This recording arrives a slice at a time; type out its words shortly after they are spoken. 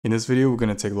In this video, we're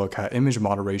going to take a look at image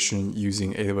moderation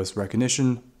using AWS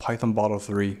Rekognition, Python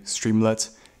boto3,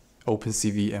 Streamlit,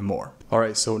 OpenCV, and more.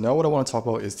 Alright, so now what I want to talk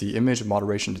about is the image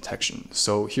moderation detection.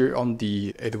 So here on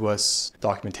the AWS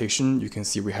documentation, you can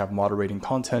see we have moderating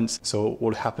content. So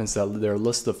what happens is that there are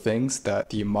lists of things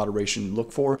that the moderation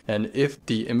look for. And if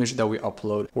the image that we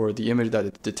upload or the image that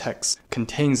it detects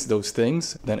contains those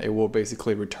things, then it will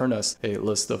basically return us a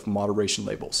list of moderation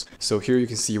labels. So here you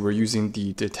can see we're using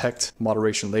the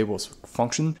DetectModerationLabels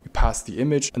function. We pass the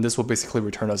image, and this will basically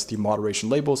return us the moderation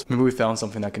labels. Maybe we found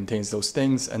something that contains those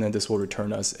things, and then this will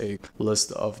return us a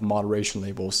list of moderation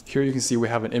labels. Here you can see we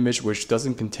have an image which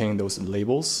doesn't contain those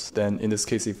labels. Then in this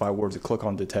case, if I were to click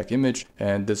on detect image,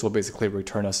 and this will basically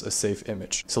return us a safe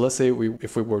image. So let's say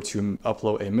if we were to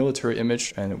upload a military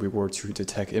image and we were to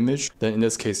detect image, then in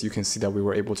this case, you can see that we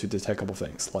were able to detect a couple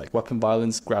things like weapon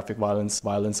violence, graphic violence,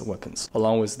 violence, and weapons,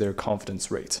 along with their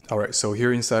confidence rate. All right, so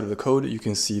here inside of the code, you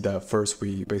can see that first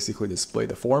we basically display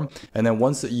the form, and then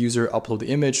once the user upload the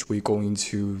image, we're going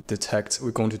to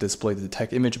display the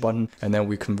detect image button, and then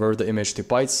we convert the image to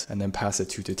bytes and then pass it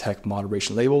to detect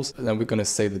moderation labels. And then we're going to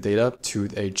save the data to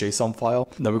a JSON file.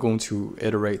 And then we're going to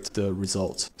iterate the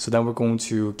result. So then we're going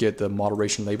to get the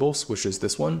moderation labels, which is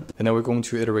this one. And then we're going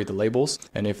to iterate the labels.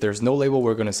 And if there's no label,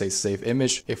 we're going to say save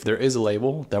image. If there is a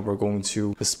label, then we're going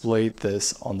to display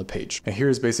this on the page. And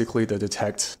here's basically the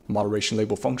detect moderation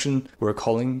label function we're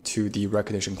calling to the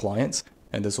Rekognition client.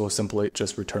 And this will simply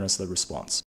just return us the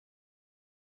response.